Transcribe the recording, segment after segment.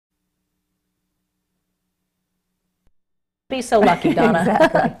Be so lucky, Donna.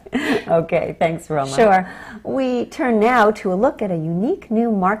 Exactly. Okay, thanks, Roma. Sure. We turn now to a look at a unique new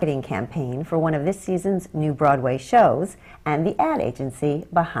marketing campaign for one of this season's new Broadway shows and the ad agency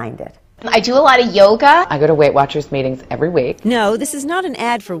behind it. I do a lot of yoga. I go to Weight Watchers meetings every week. No, this is not an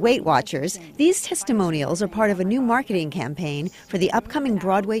ad for Weight Watchers. These testimonials are part of a new marketing campaign for the upcoming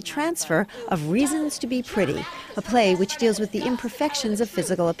Broadway transfer of Reasons to Be Pretty, a play which deals with the imperfections of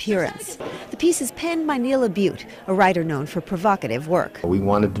physical appearance. The piece is penned by Neil Abute, a writer known for provocative work. We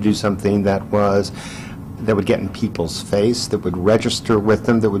wanted to do something that would get in people's face, that would register with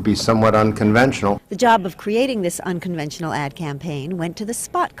them, that would be somewhat unconventional. The job of creating this unconventional ad campaign went to the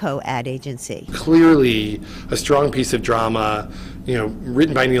SpotCo ad agency. Clearly a strong piece of drama,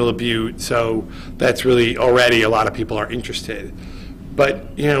 written by Neil Abute, so that's really already a lot of people are interested. But,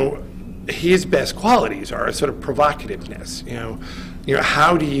 his best qualities are a sort of provocativeness.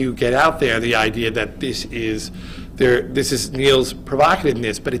 How do you get out there the idea that this is Neil's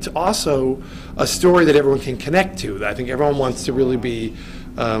provocativeness, but it's also a story that everyone can connect to. I think everyone wants to really be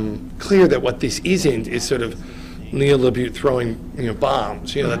clear that what this isn't is sort of Neil Abute throwing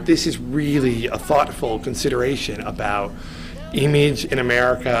bombs. That this is really a thoughtful consideration about image in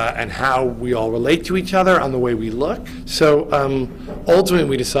America and how we all relate to each other on the way we look. So ultimately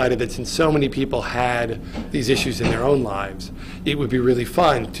we decided that since so many people had these issues in their own lives, it would be really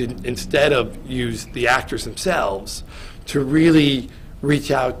fun to, instead of use the actors themselves, to really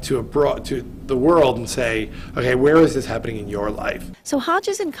reach out to the world and say, okay, where is this happening in your life? So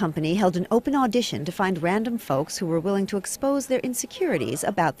Hodges and Company held an open audition to find random folks who were willing to expose their insecurities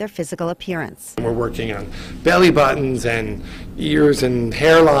about their physical appearance. We're working on belly buttons and ears and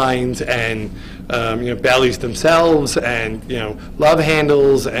hairlines and bellies themselves and love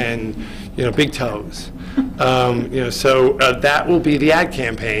handles and big toes. So that will be the ad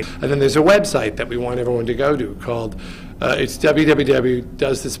campaign. And then there's a website that we want everyone to go to called it's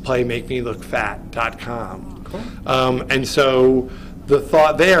www.doesthisplaymakemelookfat.com. Cool. And so the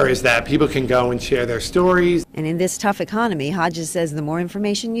thought there is that people can go and share their stories. And in this tough economy, Hodges says the more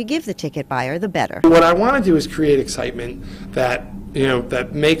information you give the ticket buyer, the better. What I want to do is create excitement that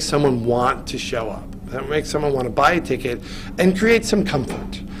that makes someone want to show up, that makes someone want to buy a ticket, and create some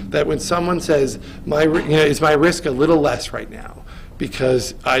comfort. That when someone says, is my risk a little less right now?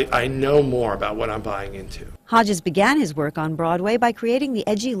 Because I know more about what I'm buying into. Hodges began his work on Broadway by creating the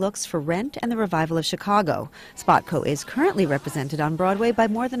edgy looks for Rent and the revival of Chicago. SpotCo is currently represented on Broadway by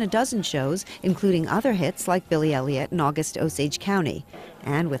more than a dozen shows, including other hits like Billy Elliot and August Osage County.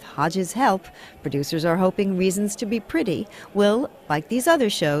 And with Hodges' help, producers are hoping Reasons to Be Pretty will, like these other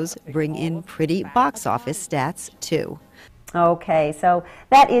shows, bring in pretty box office stats too. Okay, so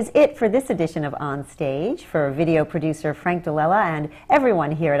that is it for this edition of On Stage. For video producer Frank DeLella and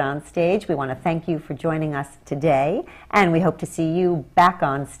everyone here at On Stage, we want to thank you for joining us today, and we hope to see you back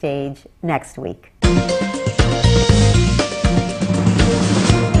on stage next week.